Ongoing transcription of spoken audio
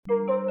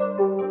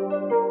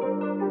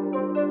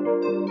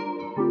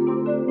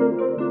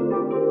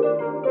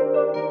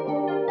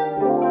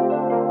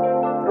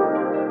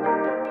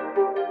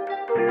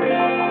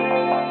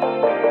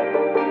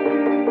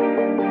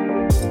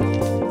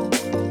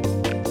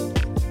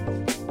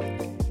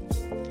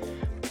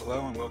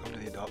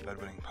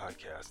Bedwetting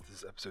Podcast. This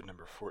is episode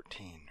number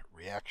 14,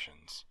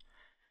 Reactions.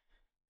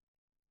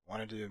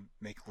 Wanted to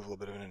make a little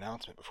bit of an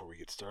announcement before we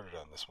get started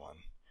on this one.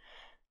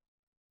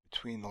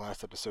 Between the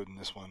last episode and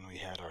this one, we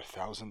had our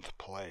 1,000th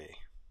play.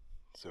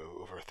 So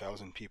over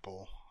 1,000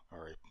 people,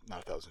 or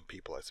not 1,000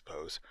 people I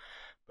suppose,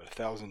 but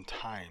 1,000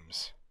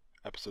 times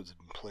episodes have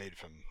been played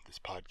from this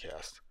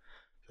podcast.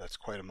 So that's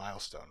quite a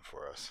milestone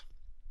for us.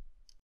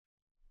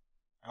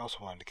 I also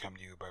wanted to come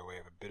to you by way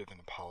of a bit of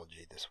an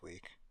apology this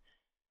week.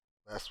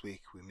 Last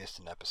week we missed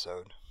an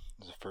episode. It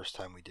was the first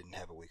time we didn't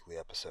have a weekly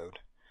episode.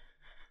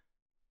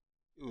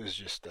 It was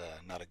just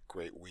not a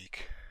great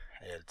week.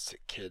 I had sick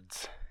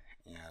kids,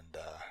 and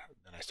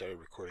then I started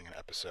recording an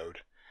episode,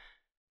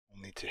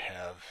 only to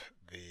have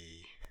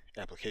the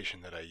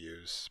application that I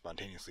use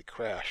spontaneously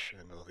crash in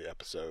the middle of the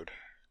episode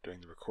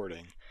during the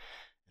recording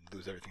and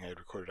lose everything I had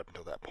recorded up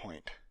until that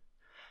point.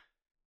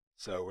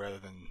 So rather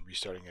than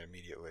restarting it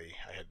immediately,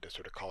 I had to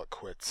sort of call it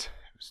quits.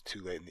 It was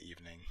too late in the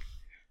evening,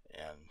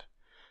 and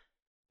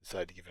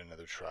decided to give it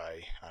another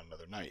try on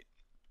another night.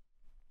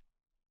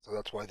 So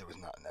that's why there was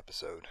not an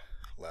episode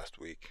last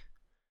week.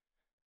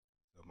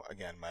 So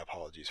again, my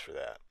apologies for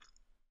that.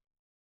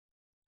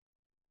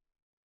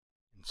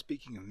 And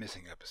speaking of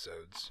missing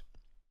episodes,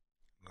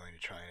 I'm going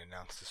to try and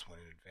announce this one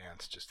in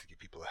advance just to give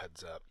people a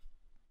heads up.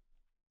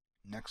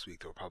 Next week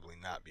there will probably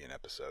not be an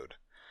episode.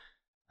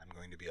 I'm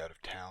going to be out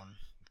of town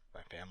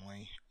my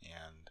family,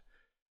 and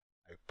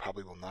I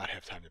probably will not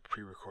have time to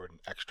pre-record an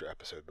extra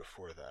episode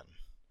before then.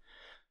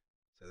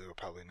 So there will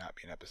probably not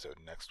be an episode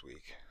next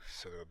week.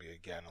 So there will be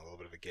again a little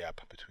bit of a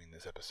gap between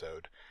this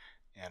episode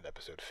and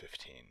episode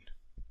 15.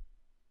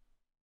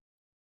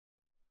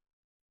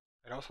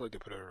 I'd also like to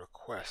put out a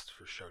request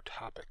for show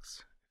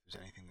topics. If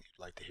there's anything that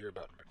you'd like to hear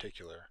about in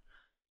particular,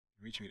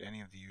 reach me at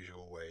any of the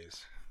usual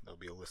ways. There'll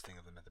be a listing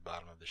of them at the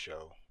bottom of the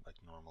show, like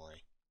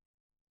normally.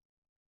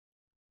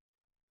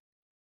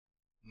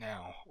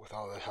 Now, with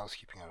all that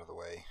housekeeping out of the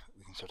way,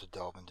 we can start to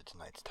delve into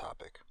tonight's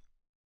topic.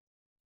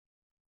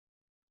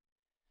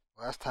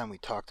 Last time we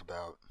talked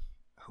about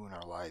who in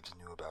our lives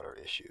knew about our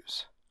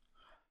issues.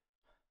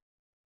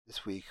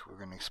 This week we're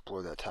going to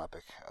explore that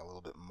topic a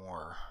little bit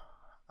more,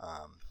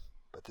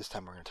 but this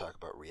time we're going to talk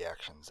about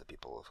reactions that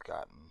people have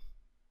gotten.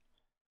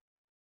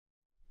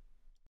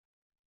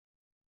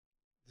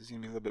 This is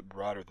going to be a little bit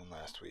broader than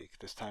last week.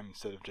 This time,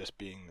 instead of just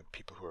being the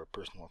people who are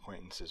personal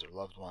acquaintances or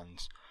loved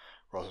ones,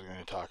 we're also going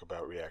to talk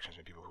about reactions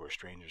from people who are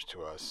strangers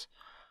to us,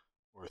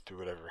 or through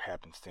whatever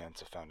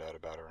happenstance have found out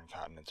about our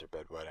incontinence or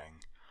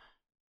bedwetting,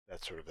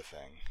 that sort of a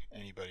thing.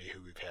 Anybody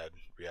who we've had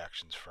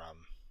reactions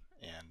from,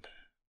 and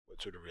what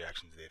sort of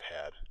reactions they've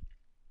had.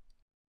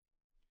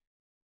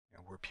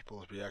 Were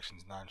people's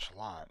reactions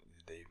nonchalant?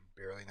 Did they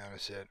barely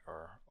notice it,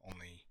 or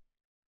only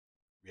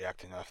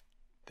react enough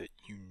that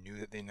you knew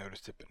that they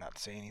noticed it but not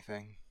say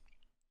anything?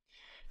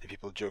 Did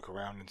people joke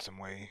around in some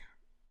way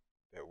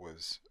that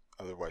was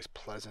otherwise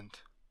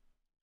pleasant?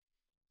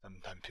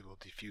 Sometimes people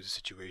defuse a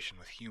situation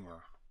with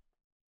humor.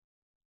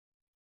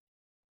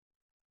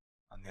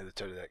 On the other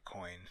side of that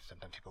coin,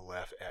 sometimes people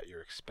laugh at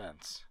your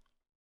expense.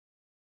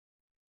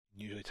 You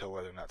can usually tell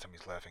whether or not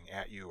somebody's laughing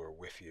at you or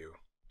with you.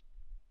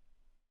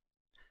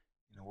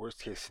 In a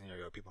worst case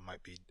scenario, people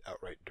might be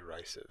outright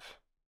derisive.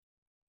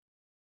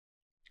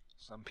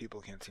 Some people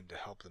can't seem to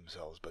help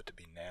themselves but to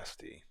be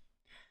nasty.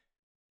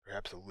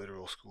 Perhaps a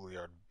literal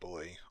schoolyard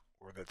bully,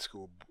 or that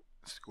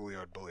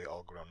schoolyard bully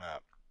all grown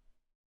up.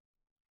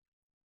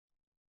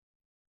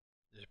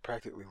 There's a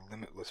practically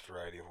limitless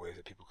variety of ways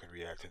that people could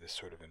react to this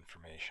sort of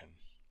information.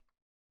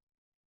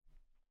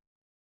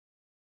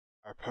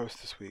 Our post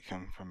this week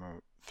comes from a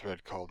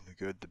thread called The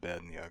Good, the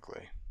Bad, and the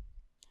Ugly.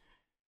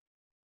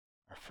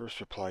 Our first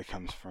reply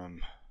comes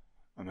from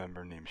a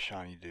member named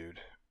Shawnee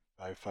Dude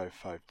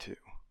 5552.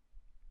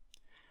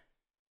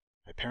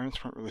 My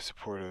parents weren't really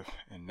supportive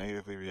and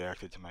negatively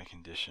reacted to my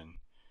condition,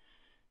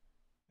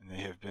 and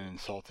they have been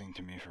insulting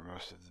to me for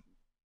most of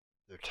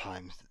their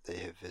times that they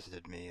have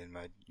visited me in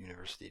my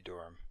university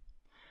dorm.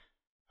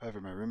 However,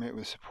 my roommate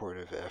was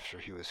supportive after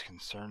he was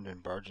concerned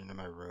and barged into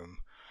my room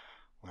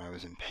when I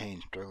was in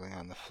pain, struggling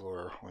on the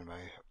floor when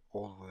my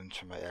old wounds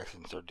from my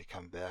accident started to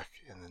come back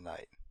in the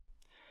night.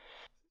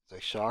 It's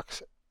like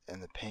shocks,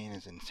 and the pain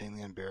is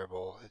insanely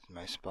unbearable in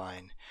my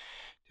spine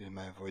due to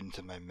my avoidance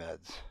of my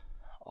meds.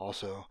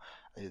 Also,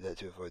 I did that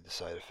to avoid the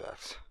side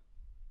effects.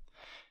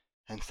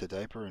 Hence the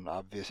diaper, an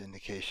obvious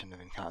indication of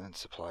incontinence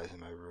supplies in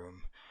my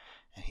room,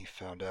 and he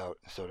found out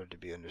and started to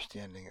be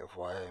understanding of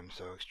why I am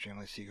so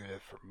extremely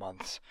secretive for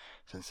months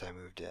since I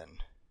moved in.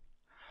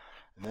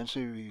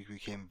 Eventually we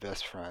became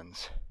best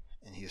friends,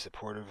 and he is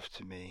supportive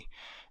to me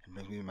and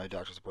brings me to my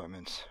doctor's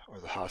appointments or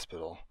the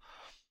hospital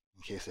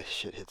in case the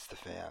shit hits the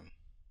fan.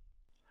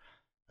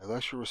 My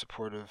lecturer was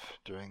supportive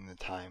during the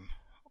time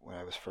when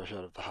I was fresh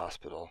out of the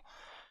hospital.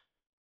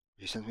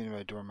 She sent me to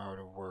my dorm hour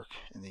to work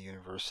in the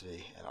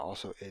university, and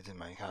also aids in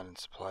my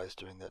incontinence supplies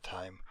during that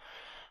time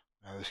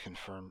when I was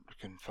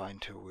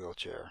confined to a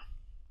wheelchair.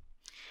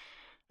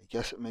 I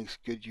guess it makes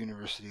good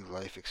university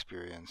life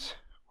experience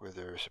where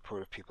there are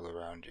supportive people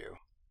around you.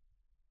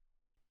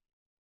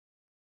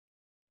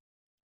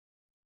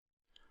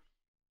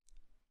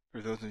 For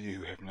those of you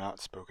who have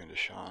not spoken to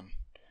Sean,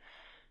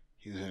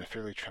 he was in a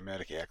fairly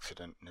traumatic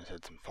accident and has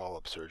had some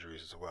follow-up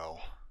surgeries as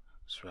well,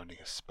 surrounding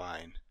his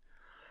spine.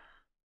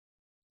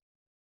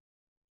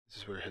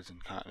 This is where his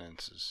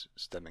incontinence is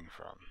stemming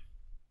from.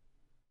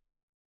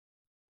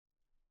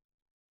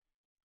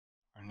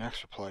 Our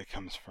next reply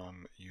comes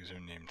from a user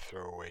named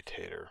Throwaway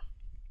Tater.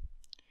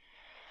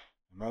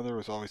 My mother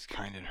was always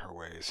kind in her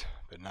ways,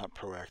 but not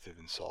proactive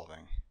in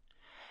solving.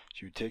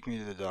 She would take me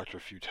to the doctor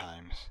a few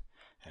times,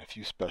 and a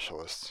few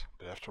specialists,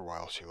 but after a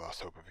while she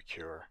lost hope of a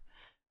cure.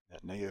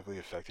 That negatively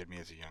affected me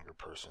as a younger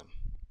person.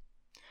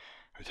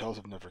 Hotels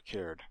have never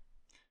cared.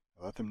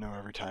 I let them know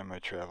every time I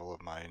travel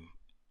of my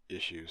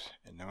issues,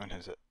 and no one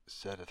has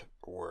said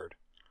a word.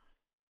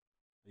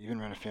 I even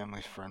rent a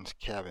family friend's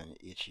cabin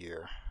each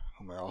year,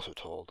 whom I also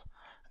told,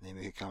 and they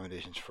make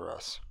accommodations for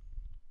us.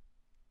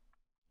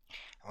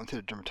 I went to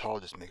the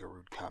dermatologist to make a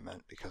rude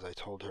comment because I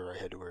told her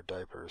I had to wear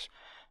diapers.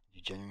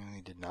 She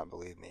genuinely did not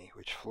believe me,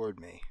 which floored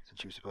me,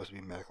 since she was supposed to be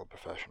a medical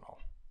professional.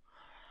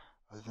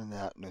 Other than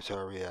that, no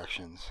sour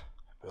reactions,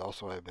 but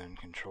also I've been in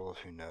control of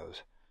who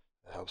knows.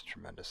 That helps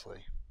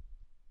tremendously.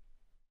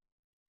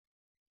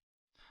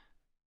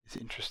 It's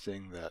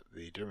interesting that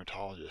the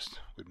dermatologist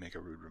would make a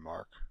rude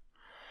remark,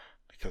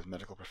 because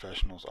medical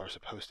professionals are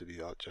supposed to be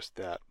just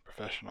that,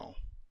 professional.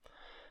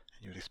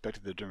 And you would expect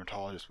that the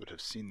dermatologist would have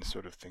seen this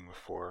sort of thing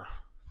before,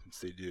 since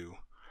they do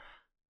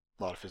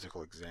a lot of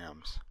physical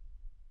exams.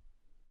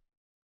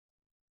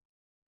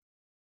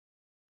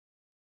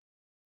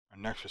 Our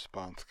next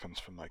response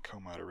comes from my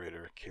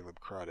co-moderator, Caleb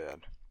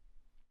Crawdad.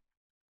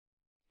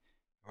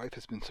 My wife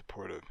has been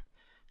supportive.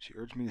 She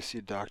urged me to see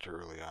a doctor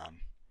early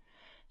on.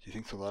 She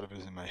thinks a lot of it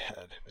is in my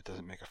head, but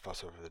doesn't make a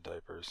fuss over the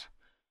diapers.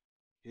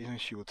 Occasionally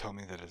she will tell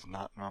me that it is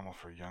not normal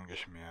for a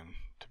youngish man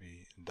to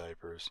be in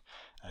diapers,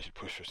 and I should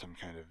push for some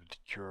kind of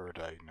cure or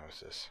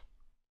diagnosis.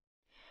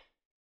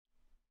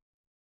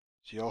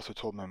 She also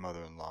told my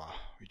mother-in-law.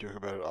 We joke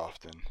about it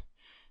often.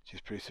 She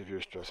has pretty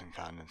severe stress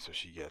incontinence, so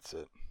she gets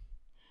it.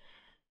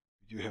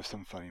 We do have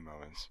some funny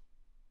moments.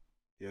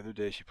 The other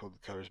day she pulled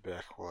the covers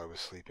back while I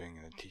was sleeping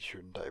in a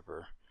t-shirt and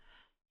diaper.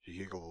 She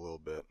giggled a little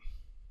bit.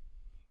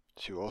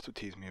 She will also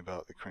tease me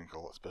about the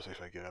crinkle, especially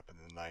if I get up in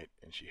the night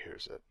and she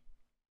hears it.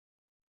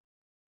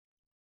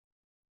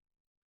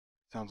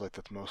 Sounds like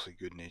that's mostly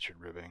good-natured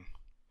ribbing.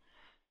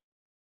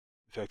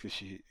 The fact that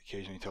she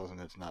occasionally tells him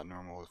that it's not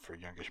normal for a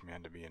youngish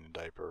man to be in a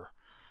diaper,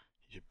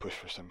 he should push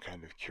for some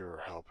kind of cure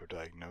or help or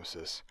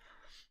diagnosis,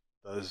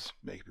 does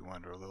make me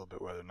wonder a little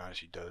bit whether or not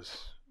she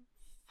does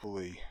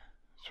fully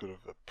sort of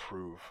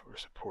approve or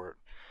support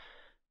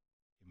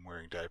him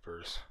wearing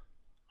diapers,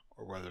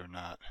 or whether or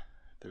not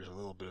there's a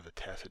little bit of a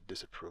tacit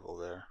disapproval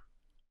there.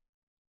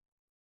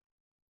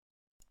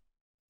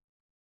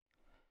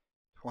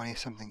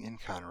 20-something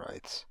Incon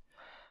writes,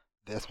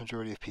 the vast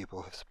majority of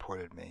people have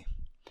supported me.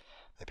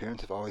 My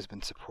parents have always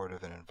been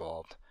supportive and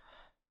involved,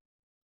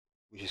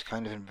 which is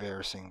kind of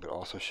embarrassing but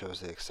also shows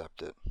they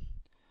accept it.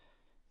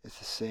 It's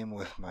the same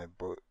with my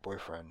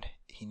boyfriend.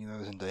 He knew I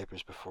was in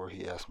diapers before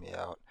he asked me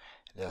out,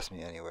 and asked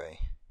me anyway.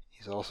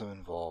 He's also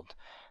involved.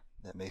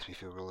 That makes me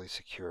feel really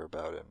secure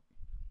about him.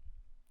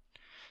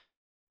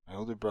 My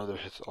older brother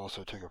has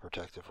also took a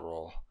protective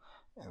role,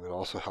 and would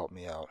also help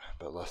me out,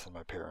 but less than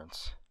my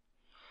parents.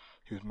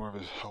 He was more of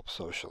a help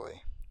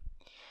socially,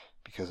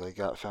 because I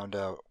got found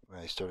out when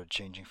I started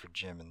changing for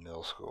gym in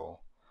middle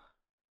school.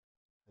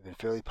 I've been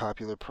fairly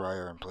popular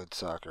prior and played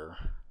soccer,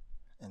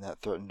 and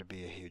that threatened to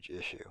be a huge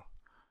issue.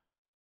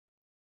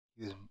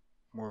 He was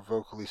more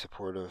vocally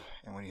supportive,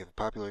 and when you have a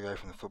popular guy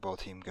from the football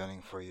team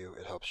gunning for you,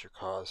 it helps your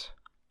cause.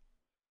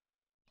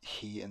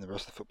 He and the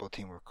rest of the football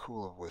team were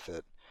cool with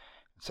it.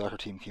 The soccer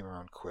team came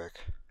around quick,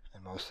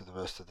 and most of the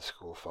rest of the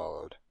school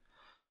followed.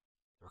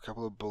 There were a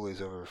couple of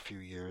bullies over a few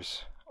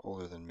years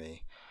older than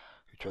me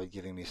who tried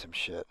giving me some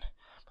shit,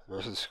 but the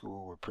rest of the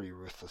school were pretty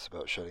ruthless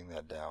about shutting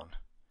that down.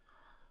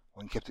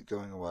 One kept it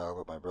going a while,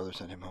 but my brother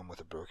sent him home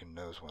with a broken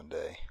nose one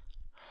day.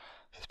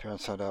 His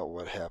parents found out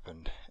what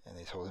happened, and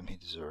they told him he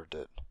deserved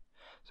it,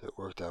 so it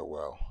worked out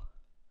well.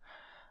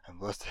 I'm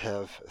blessed to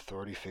have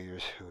authority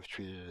figures who have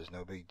treated it as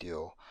no big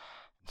deal,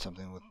 and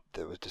something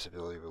that was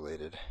disability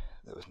related,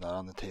 that was not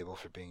on the table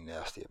for being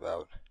nasty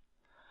about.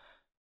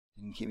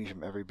 Didn't keep me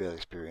from every bad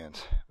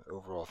experience, but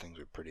overall things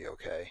were pretty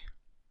okay.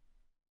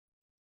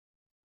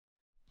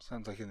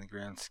 Sounds like in the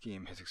grand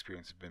scheme his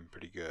experience has been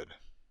pretty good.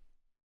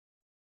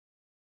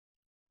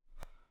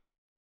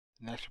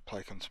 The next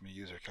reply comes from a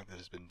user account that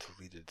has been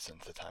deleted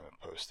since the time of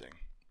posting.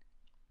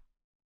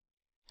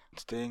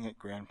 Staying at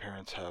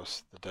grandparents'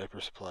 house, the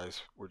diaper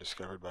supplies were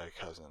discovered by a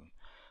cousin.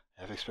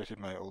 I have expected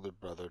my older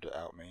brother to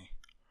out me,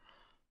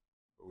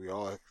 but we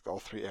all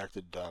three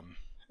acted dumb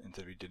and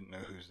said we didn't know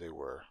whose they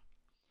were.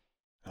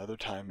 Another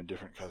time, a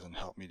different cousin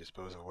helped me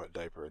dispose of a wet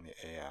diaper in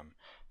the AM,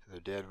 so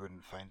their dad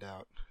wouldn't find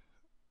out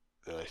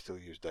that I still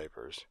used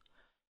diapers.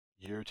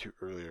 A year or two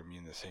earlier, me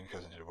and the same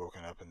cousin had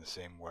woken up in the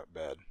same wet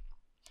bed.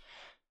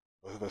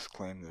 Both of us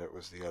claimed that it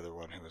was the other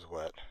one who was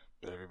wet,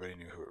 but everybody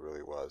knew who it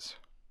really was.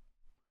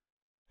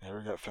 I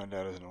never got found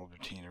out as an older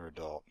teen or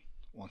adult.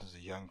 Once as a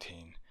young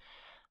teen,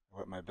 I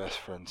wet my best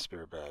friend's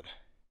spare bed.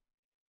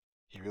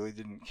 He really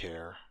didn't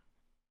care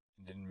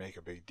and didn't make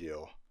a big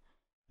deal.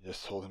 I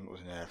just told him it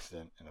was an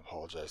accident and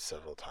apologized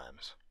several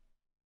times.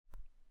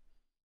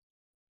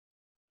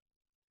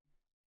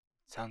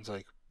 It sounds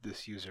like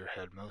this user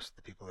had most of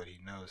the people that he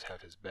knows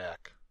have his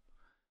back.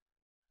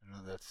 I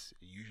know that's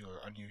a usual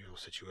or unusual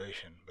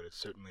situation, but it's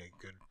certainly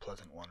a good,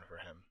 pleasant one for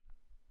him.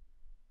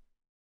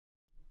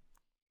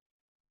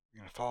 We're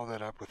going to follow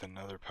that up with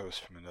another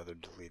post from another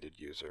deleted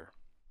user.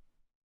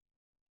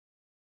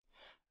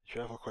 I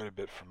travel quite a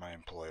bit for my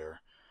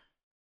employer,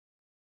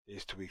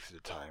 days to weeks at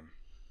a time.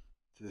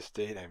 To this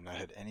date, I have not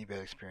had any bad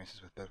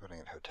experiences with bedwetting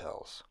at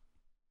hotels.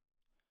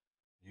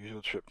 The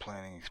usual trip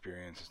planning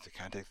experience is to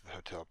contact the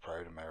hotel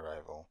prior to my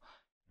arrival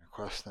and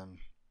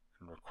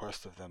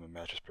request of them a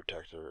mattress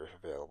protector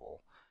if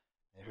available.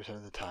 90%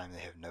 of the time, they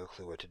have no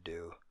clue what to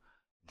do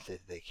and state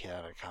that they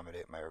cannot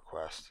accommodate my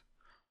request.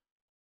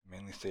 I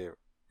mainly stay at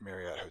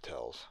Marriott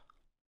hotels,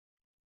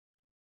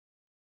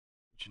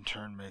 which in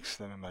turn makes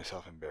them and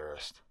myself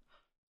embarrassed.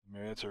 The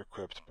Marriotts are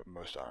equipped, but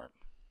most aren't.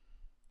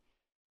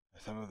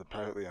 Some of the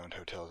privately owned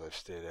hotels I've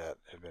stayed at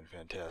have been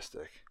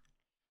fantastic.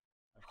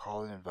 I've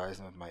called and advised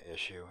them of my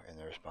issue, and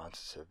their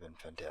responses have been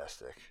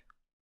fantastic.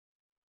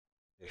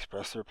 They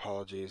expressed their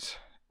apologies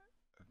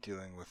of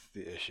dealing with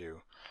the issue,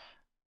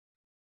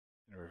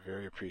 and were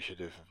very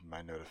appreciative of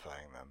my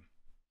notifying them.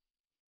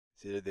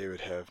 They stated they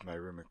would have my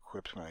room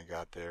equipped when I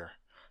got there,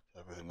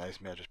 with a nice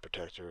mattress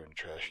protector and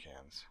trash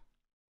cans.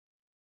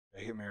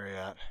 Back at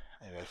Marriott,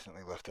 I had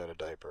accidentally left out a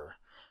diaper,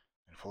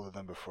 and folded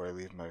them before I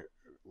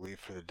leave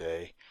for the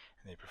day,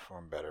 and they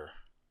perform better.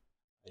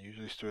 I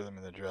usually store them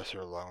in the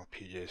dresser along with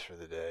PJs for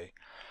the day.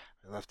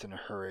 I left in a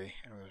hurry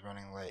and was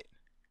running late.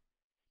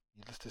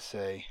 Needless to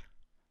say,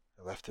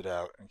 I left it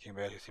out and came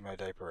back to see my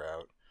diaper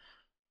out.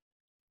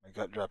 My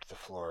gut dropped to the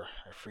floor.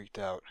 I freaked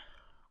out.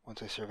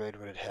 Once I surveyed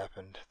what had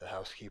happened, the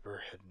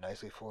housekeeper had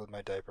nicely folded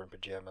my diaper and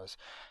pajamas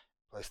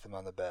and placed them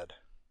on the bed.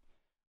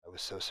 I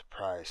was so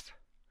surprised.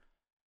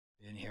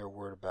 I didn't hear a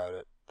word about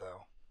it,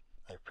 though.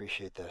 I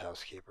appreciate that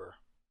housekeeper.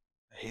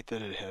 I hate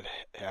that it had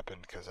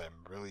happened because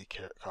I'm really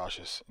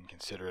cautious and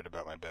considerate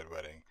about my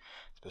bedwetting,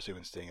 especially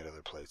when staying at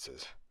other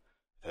places.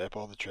 I tie up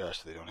all the trash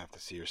so they don't have to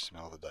see or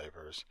smell the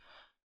diapers.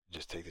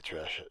 Just take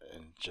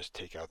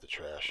out the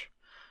trash.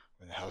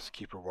 When the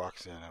housekeeper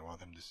walks in, I want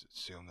them to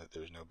assume that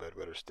there's no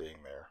bedwetter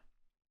staying there.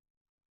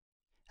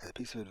 As a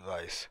piece of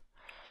advice,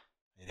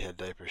 I had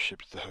diapers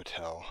shipped to the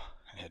hotel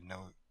and had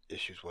no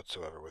issues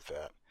whatsoever with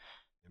that.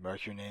 You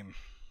mark your name,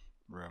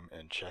 room,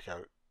 and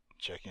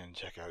check-in,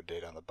 check-out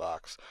date on the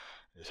box.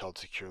 It is held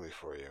securely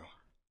for you.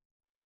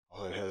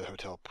 Although I had the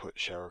hotel put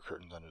shower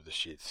curtains under the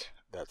sheets.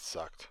 That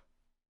sucked.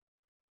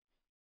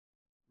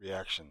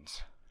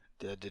 Reactions.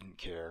 Dad didn't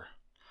care.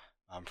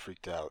 Mom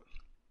freaked out,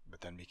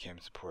 but then became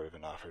supportive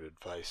and offered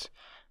advice,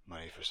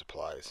 money for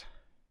supplies.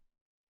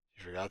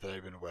 She forgot that I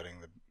had been wetting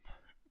the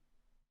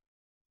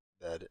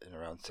bed and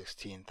around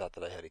 16 thought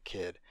that I had a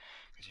kid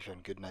because she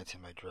found good nights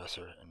in my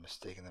dresser and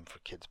mistaken them for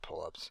kids'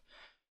 pull-ups.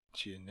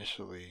 She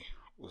initially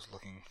was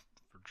looking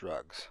for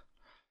drugs.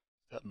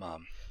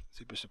 Stepmom,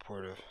 super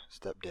supportive.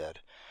 Stepdad,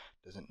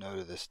 doesn't know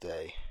to this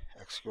day.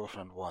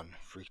 Ex-girlfriend 1,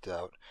 freaked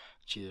out,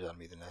 cheated on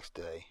me the next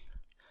day.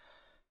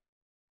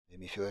 Made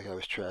me feel like I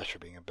was trash for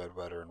being a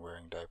bedwetter and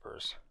wearing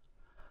diapers.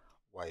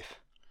 Wife,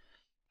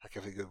 heck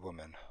of a good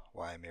woman,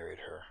 why I married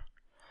her.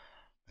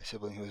 My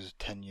sibling, who was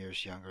 10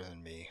 years younger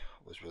than me,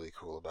 was really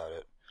cool about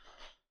it.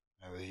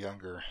 When I was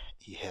younger,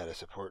 he had a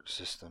support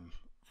system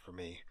for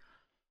me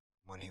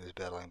when he was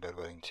battling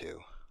bedwetting too.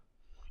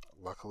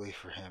 Luckily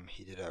for him,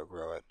 he did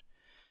outgrow it.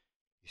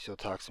 He still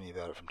talks to me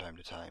about it from time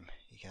to time.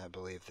 He cannot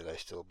believe that I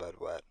still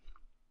bedwet.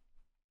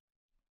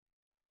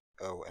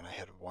 Oh, and I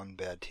had one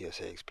bad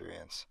TSA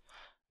experience.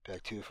 I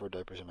packed 2 to 4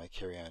 diapers in my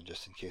carry-on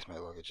just in case my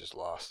luggage is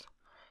lost.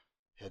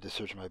 I had to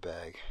search my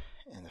bag,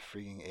 and the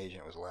freaking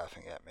agent was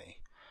laughing at me.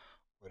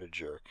 What a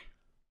jerk.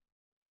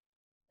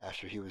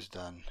 After he was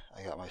done,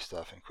 I got my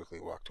stuff and quickly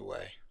walked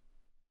away.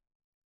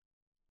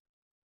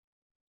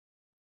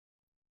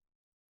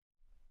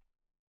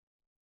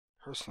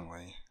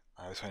 Personally,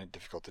 I always find it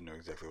difficult to know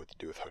exactly what to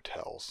do with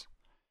hotels.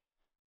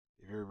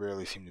 They very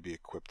rarely seem to be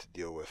equipped to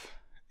deal with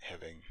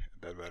having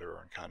a bedwetter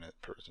or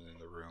incontinent person in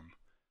the room.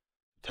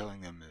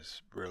 Telling them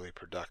is rarely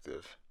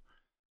productive.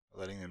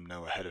 Letting them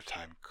know ahead of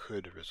time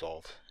could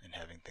result in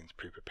having things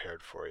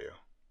pre-prepared for you.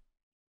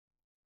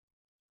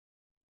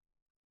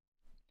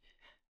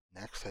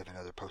 Next, I have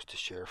another post to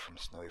share from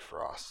Snowy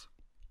Frost.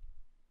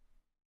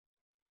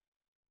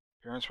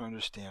 Parents were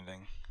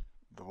understanding.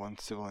 The one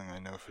sibling I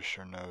know for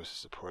sure knows is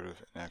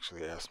supportive and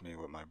actually asked me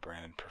what my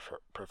brand and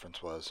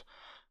preference was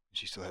when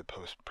she still had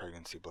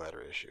post-pregnancy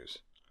bladder issues.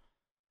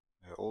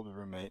 My old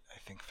roommate, I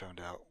think,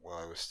 found out while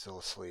I was still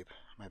asleep.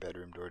 My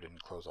bedroom door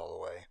didn't close all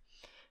the way.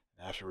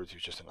 And afterwards, he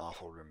was just an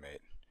awful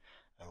roommate.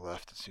 I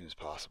left as soon as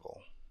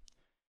possible.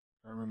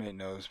 My roommate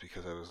knows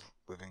because I was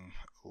living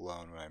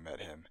alone when I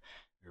met him.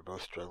 We were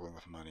both struggling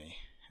with money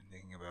and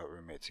thinking about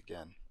roommates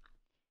again.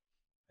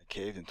 I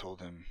caved and told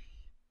him,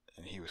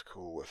 and he was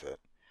cool with it.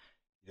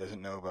 He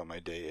doesn't know about my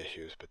day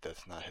issues, but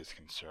that's not his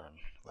concern.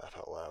 Laugh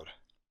out loud.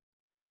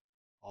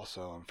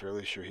 Also, I'm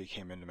fairly sure he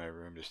came into my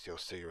room to steal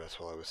cigarettes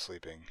while I was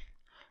sleeping.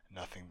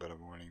 Nothing but a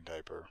morning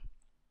diaper.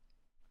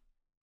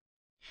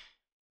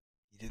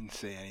 He didn't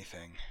say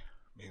anything,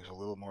 but he was a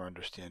little more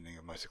understanding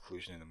of my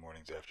seclusion in the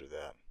mornings after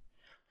that.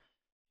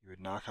 He would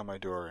knock on my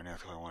door and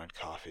ask if I wanted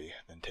coffee,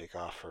 then take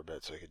off for a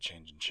bit so I could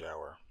change and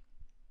shower.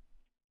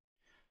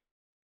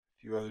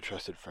 A few other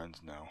trusted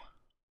friends know.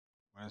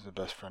 One is the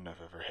best friend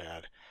I've ever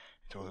had.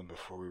 I told him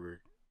before we were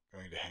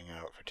going to hang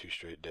out for 2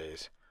 straight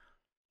days,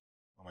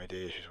 while my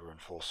day issues were in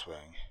full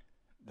swing,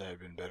 that I had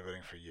been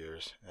bedwetting for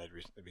years and had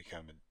recently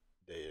become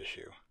a day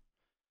issue.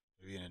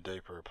 I'd be in a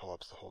diaper or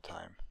pull-ups the whole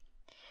time.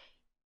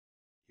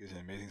 He was an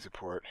amazing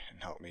support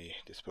and helped me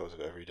dispose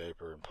of every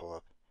diaper and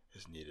pull-up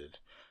as needed.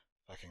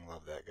 Fucking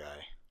love that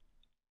guy.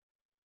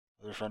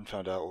 Another friend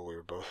found out while we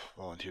were both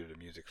volunteered at a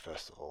music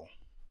festival.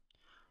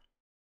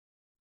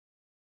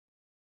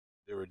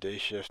 There were day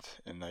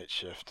shift and night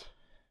shift.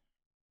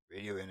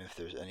 Radio in if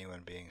there's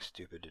anyone being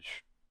stupid to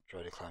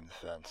try to climb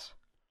the fence.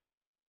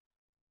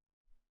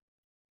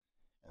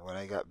 And when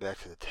I got back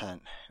to the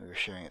tent, we were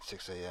sharing at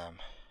 6 a.m.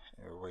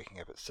 and we were waking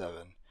up at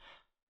 7.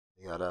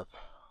 They got up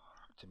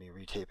to me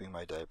retaping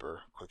my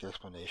diaper, quick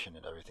explanation,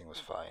 and everything was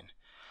fine.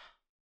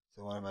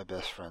 Still one of my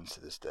best friends to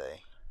this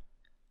day.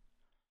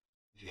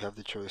 If you have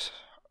the choice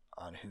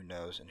on who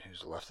knows and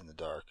who's left in the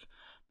dark,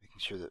 making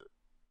sure that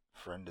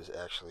friend is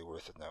actually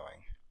worth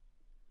knowing.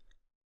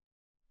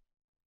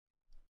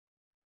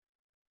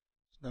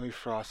 Snowy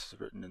Frost is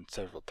written in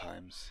several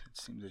times.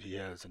 It seems that he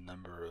has a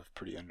number of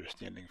pretty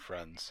understanding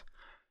friends,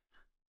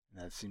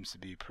 and that seems to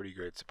be pretty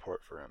great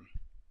support for him.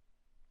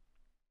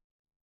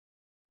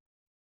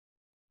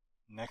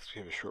 Next, we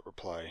have a short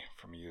reply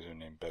from a user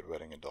named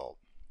Bedwetting Adult.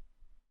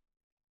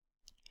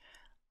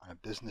 On a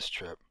business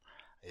trip,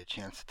 I had a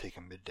chance to take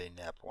a midday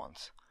nap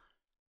once.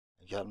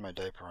 I got my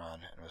diaper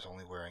on and was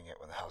only wearing it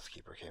when the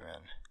housekeeper came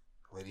in.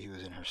 The lady who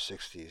was in her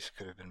 60s,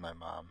 could have been my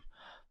mom,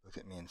 looked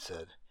at me and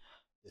said,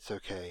 "It's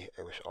okay,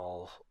 I wish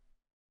all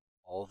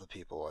the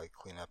people I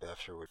clean up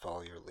after would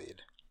follow your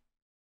lead."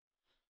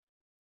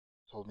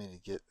 Told me to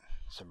get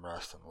some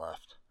rest and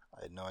left.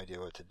 I had no idea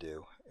what to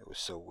do. It was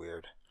so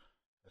weird.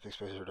 I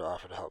expected her to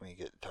offer to help me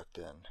get tucked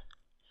in.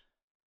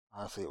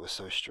 Honestly, it was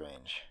so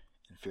strange.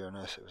 In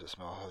fairness, it was a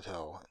small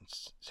hotel in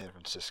San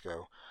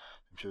Francisco.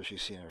 I'm sure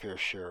she's seen a fair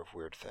share of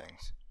weird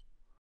things.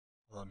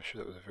 Well, I'm sure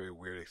that was a very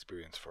weird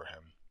experience for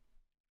him.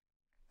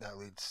 That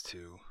lends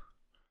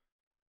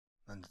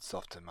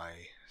itself to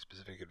my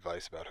specific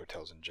advice about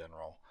hotels in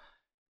general.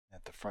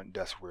 That the front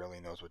desk rarely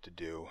knows what to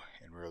do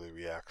and rarely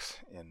reacts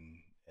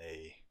in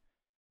a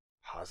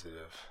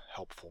positive,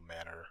 helpful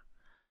manner.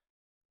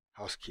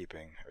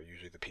 Housekeeping are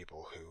usually the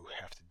people who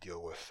have to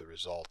deal with the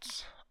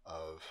results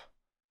of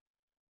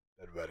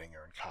bedwetting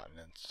or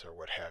incontinence or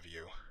what have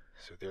you.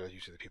 So they're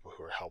usually the people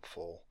who are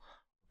helpful,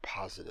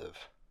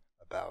 positive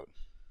about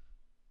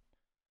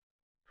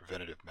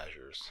preventative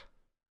measures,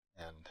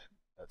 and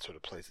that sort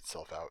of plays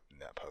itself out in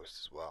that post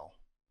as well.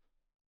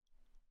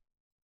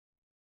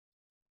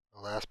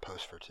 The last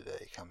post for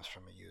today comes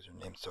from a user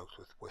named Soaked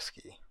with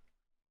Whiskey.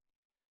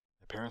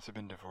 My parents have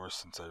been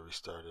divorced since I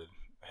restarted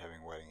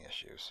having wedding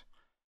issues.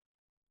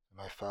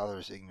 My father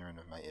is ignorant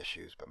of my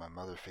issues, but my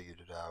mother figured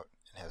it out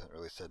and hasn't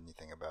really said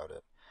anything about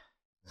it.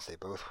 Since they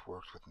both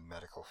worked within the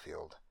medical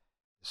field,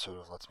 it sort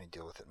of lets me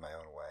deal with it my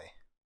own way.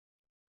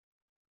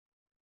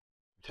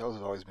 Hotels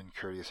have always been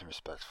courteous and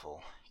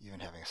respectful, even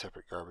having a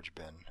separate garbage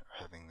bin or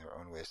having their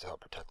own ways to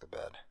help protect the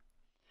bed.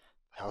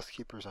 The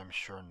housekeepers I'm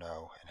sure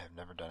know and have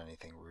never done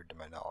anything rude to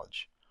my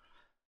knowledge.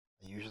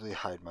 I usually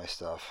hide my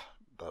stuff,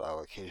 but I'll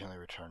occasionally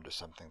return to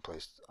something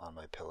placed on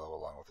my pillow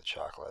along with the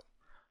chocolate.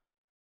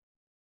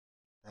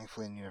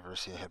 Thankfully in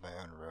university I had my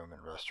own room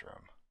and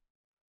restroom.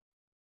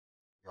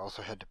 We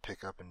also had to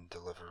pick up and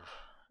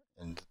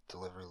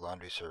delivery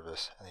laundry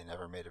service, and they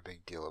never made a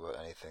big deal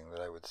about anything that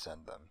I would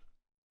send them.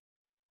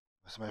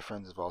 Most of my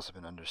friends have also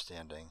been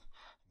understanding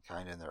and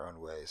kind in their own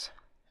ways,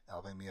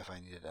 helping me if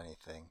I needed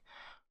anything,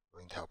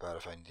 willing to help out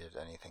if I needed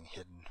anything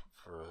hidden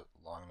for a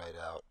long night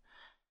out,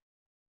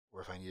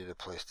 or if I needed a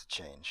place to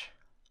change.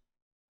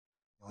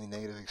 The only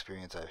negative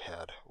experience I've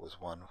had was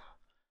one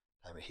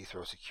time at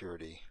Heathrow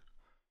Security,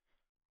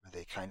 where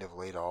they kind of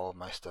laid all of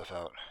my stuff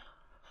out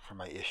for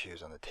my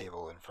issues on the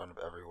table in front of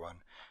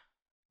everyone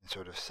and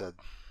sort of said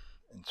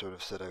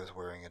I was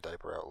wearing a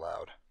diaper out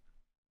loud.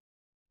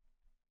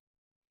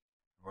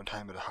 One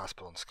time at a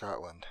hospital in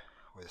Scotland,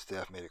 where the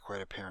staff made it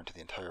quite apparent to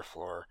the entire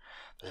floor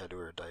that I had to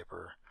wear a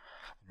diaper,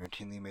 and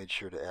routinely made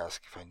sure to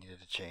ask if I needed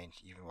to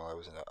change even while I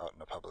was out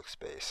in a public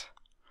space.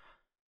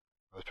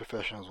 Most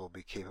professionals will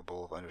be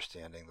capable of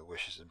understanding the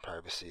wishes and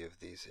privacy of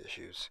these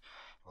issues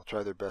and will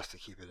try their best to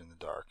keep it in the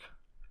dark.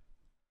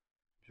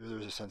 I'm sure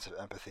there's a sense of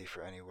empathy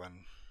for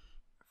anyone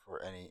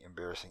for any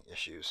embarrassing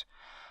issues.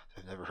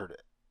 I've never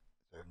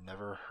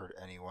heard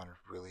anyone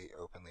really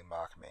openly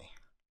mock me.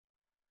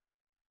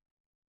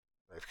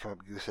 But I've come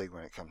up goose egg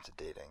when it comes to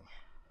dating.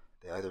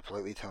 They either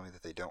politely tell me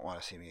that they don't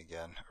want to see me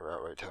again, or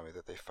outright tell me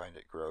that they find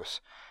it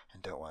gross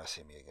and don't want to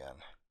see me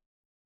again.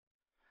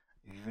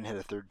 I've even had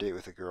a third date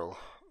with a girl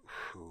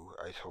who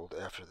I told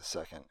after the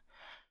second.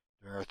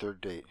 During our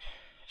third date,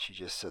 she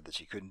just said that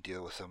she couldn't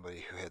deal with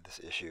somebody who had this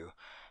issue,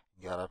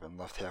 and got up and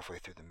left halfway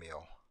through the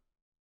meal.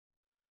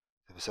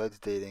 So besides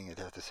dating, I'd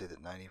have to say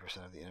that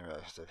 90% of the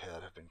interactions I've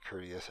had have been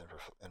courteous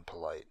and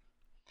polite.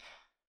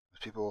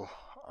 Most people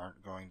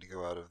aren't going to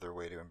go out of their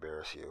way to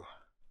embarrass you.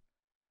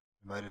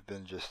 It might have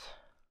been just,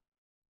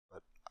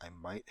 but I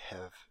might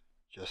have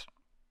just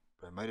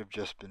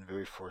been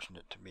very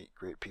fortunate to meet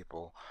great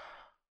people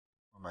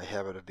where my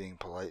habit of being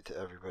polite to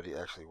everybody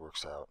actually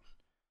works out.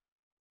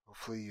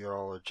 Hopefully you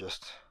all are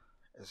just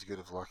as good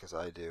of luck as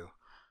I do,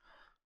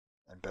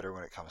 and better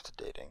when it comes to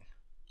dating.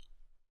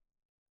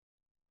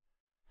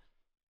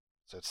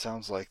 So it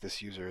sounds like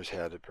this user has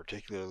had a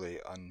particularly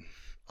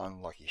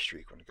unlucky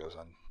streak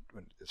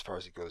as far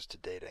as it goes to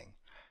dating.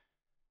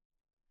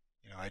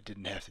 I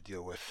didn't have to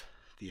deal with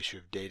the issue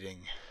of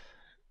dating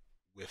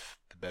with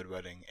the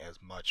bedwetting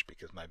as much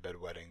because my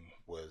bedwetting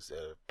was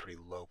at a pretty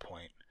low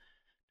point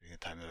during the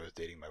time that I was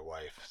dating my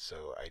wife,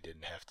 so I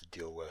didn't have to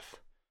deal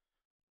with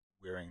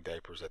wearing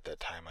diapers at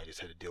that time. I just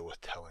had to deal with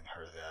telling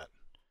her that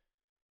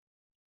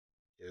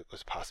it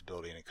was a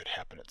possibility and it could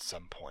happen at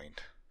some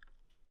point.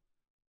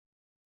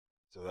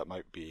 So that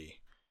it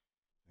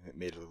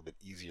made it a little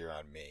bit easier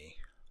on me.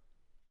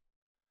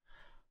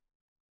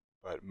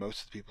 But most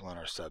of the people on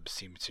our subs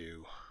seem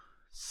to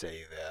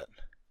say that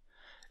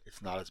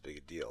it's not as big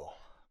a deal.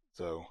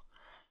 So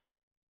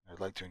I'd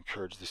like to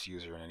encourage this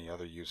user and any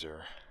other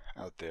user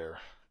out there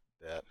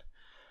that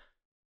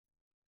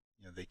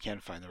they can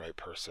find the right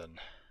person,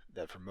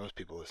 that for most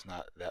people it's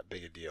not that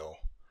big a deal.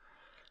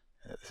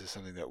 This is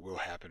something that will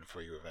happen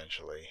for you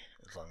eventually,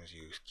 as long as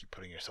you keep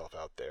putting yourself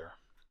out there.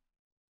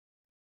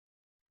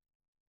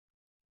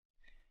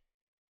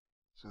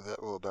 So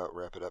that will about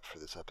wrap it up for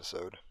this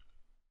episode.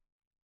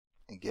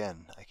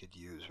 Again, I could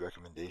use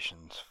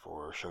recommendations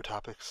for show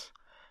topics.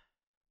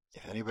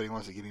 If anybody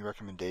wants to give me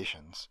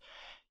recommendations,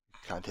 you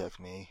can contact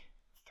me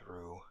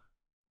through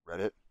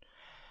Reddit,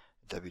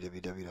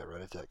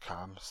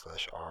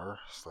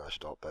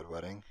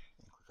 www.reddit.com/r/adultbedwetting, and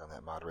click on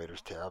that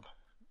moderators tab,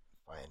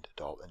 find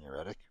adult and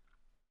erotic.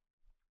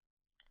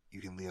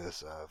 You can leave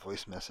us a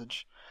voice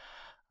message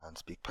on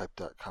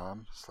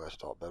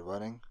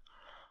speakpipe.com/adultbedwetting,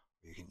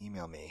 or you can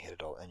email me at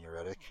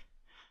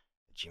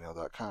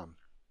adultanduretic@gmail.com.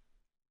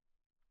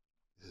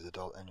 This is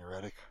Adult and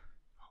Erotic,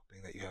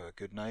 hoping that you have a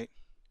good night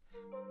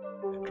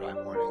and a dry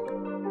morning.